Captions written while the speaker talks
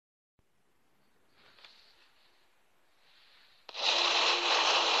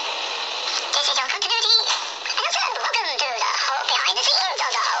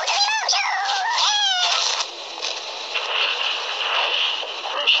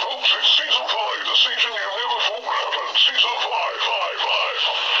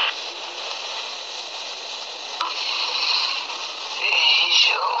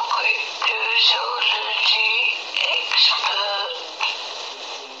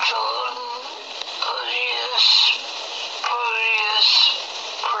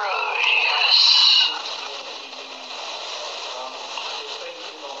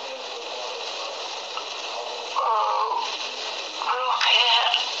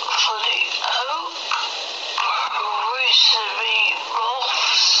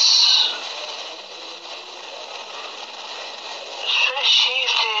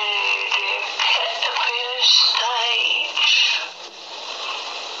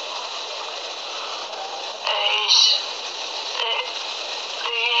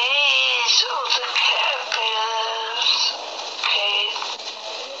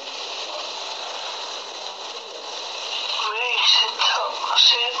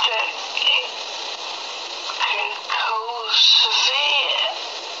infecting can cause severe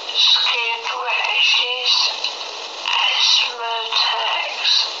skin rashes, asthma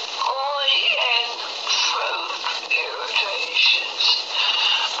attacks, eye and throat irritations,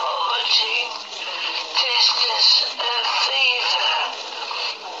 vomiting, dizziness and fever.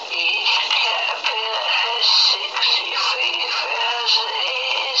 Each caterpillar has 63,000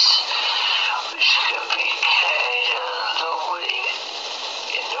 hairs, which can be carried on the wing,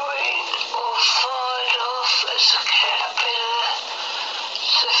 in the wind, or fired off as a caterpillar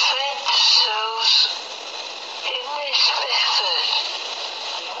to defend themselves. In this method,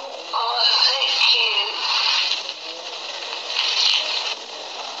 I thank you.